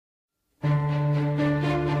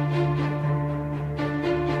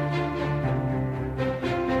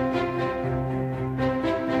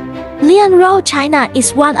Lian Roll China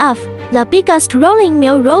is one of the biggest rolling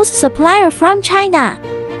mill rolls supplier from China.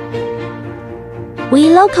 We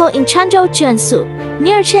local in Changzhou, Jiangsu,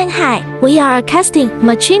 near Shanghai. We are a casting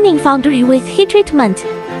machining foundry with heat treatment.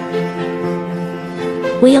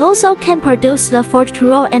 We also can produce the forged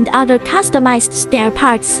roll and other customized spare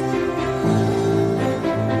parts.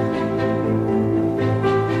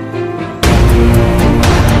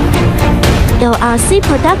 LRC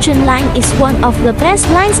production line is one of the best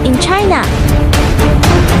lines in China.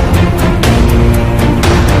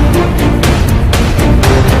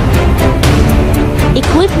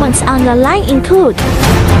 Equipments on the line include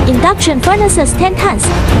induction furnaces 10 tons,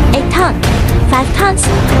 8 tons, 5 tons,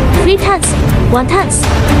 3 tons, 1 tons,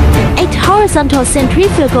 8 horizontal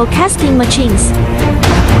centrifugal casting machines.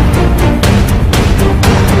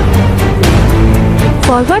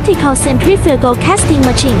 For vertical centrifugal casting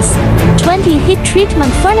machines, 20 heat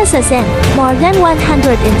treatment furnaces and more than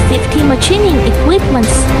 150 machining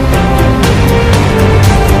equipments.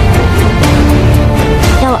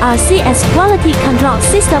 LRC's quality control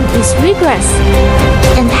system is rigorous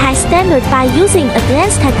and high standard by using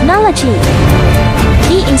advanced technology.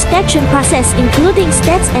 The inspection process including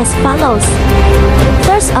steps as follows.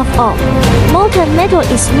 First of all, molten metal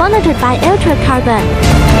is monitored by ultracarbon,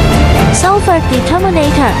 sulfur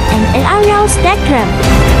determinator, and aerial spectrum.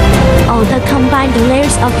 All the combined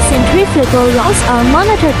layers of centrifugal rolls are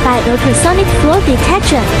monitored by ultrasonic flow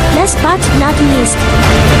detection. Last but not least,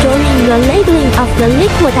 during the labeling of the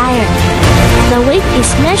liquid iron, the weight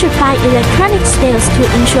is measured by electronic scales to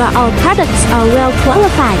ensure all products are well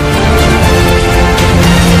qualified.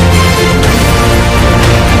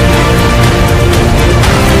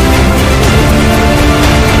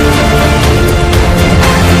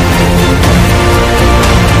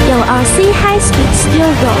 LRC high-speed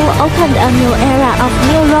steel roll opened a new era of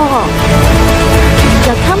mill roll.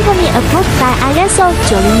 The company approved by ISO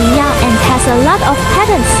 9001 and has a lot of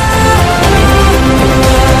patents.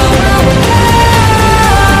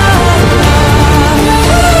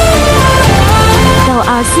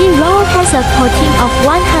 LRC roll has a core team of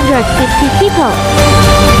 150 people,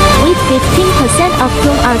 with 15% of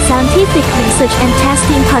whom are scientific research and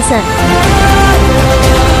testing persons.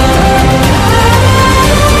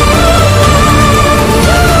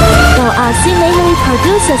 LRC mainly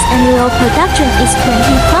produces annual production is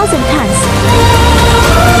 20,000 tons.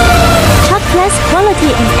 Top-class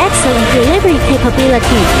quality and excellent delivery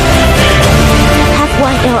capability have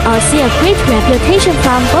won LRC a great reputation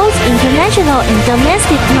from both international and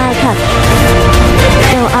domestic market.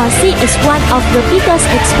 LRC is one of the biggest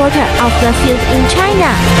exporter of the field in China.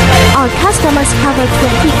 Our customers cover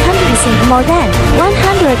 20 countries and more than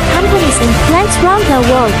 100 companies and plants around the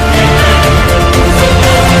world.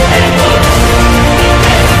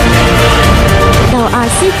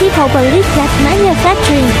 LRC people believe that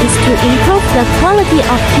manufacturing is to improve the quality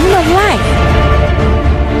of human life.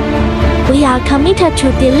 We are committed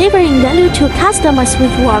to delivering value to customers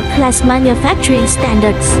with world-class manufacturing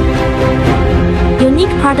standards,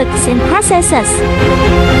 unique products and processes,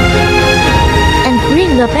 and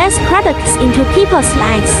bring the best products into people's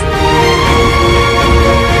lives.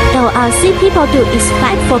 LRC people do is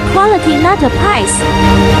fight for quality, not a price.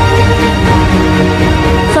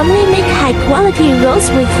 Firmly make high-quality rolls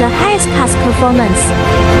with the highest cost performance.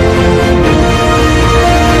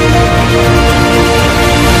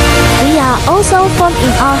 We are also firm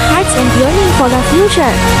in our hearts and yearning for the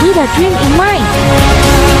future, with a dream in mind.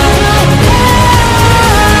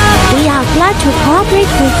 We are glad to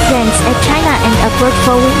cooperate with friends at China and abroad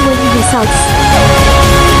for win-win results.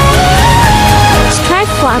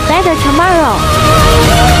 Strive for a better tomorrow.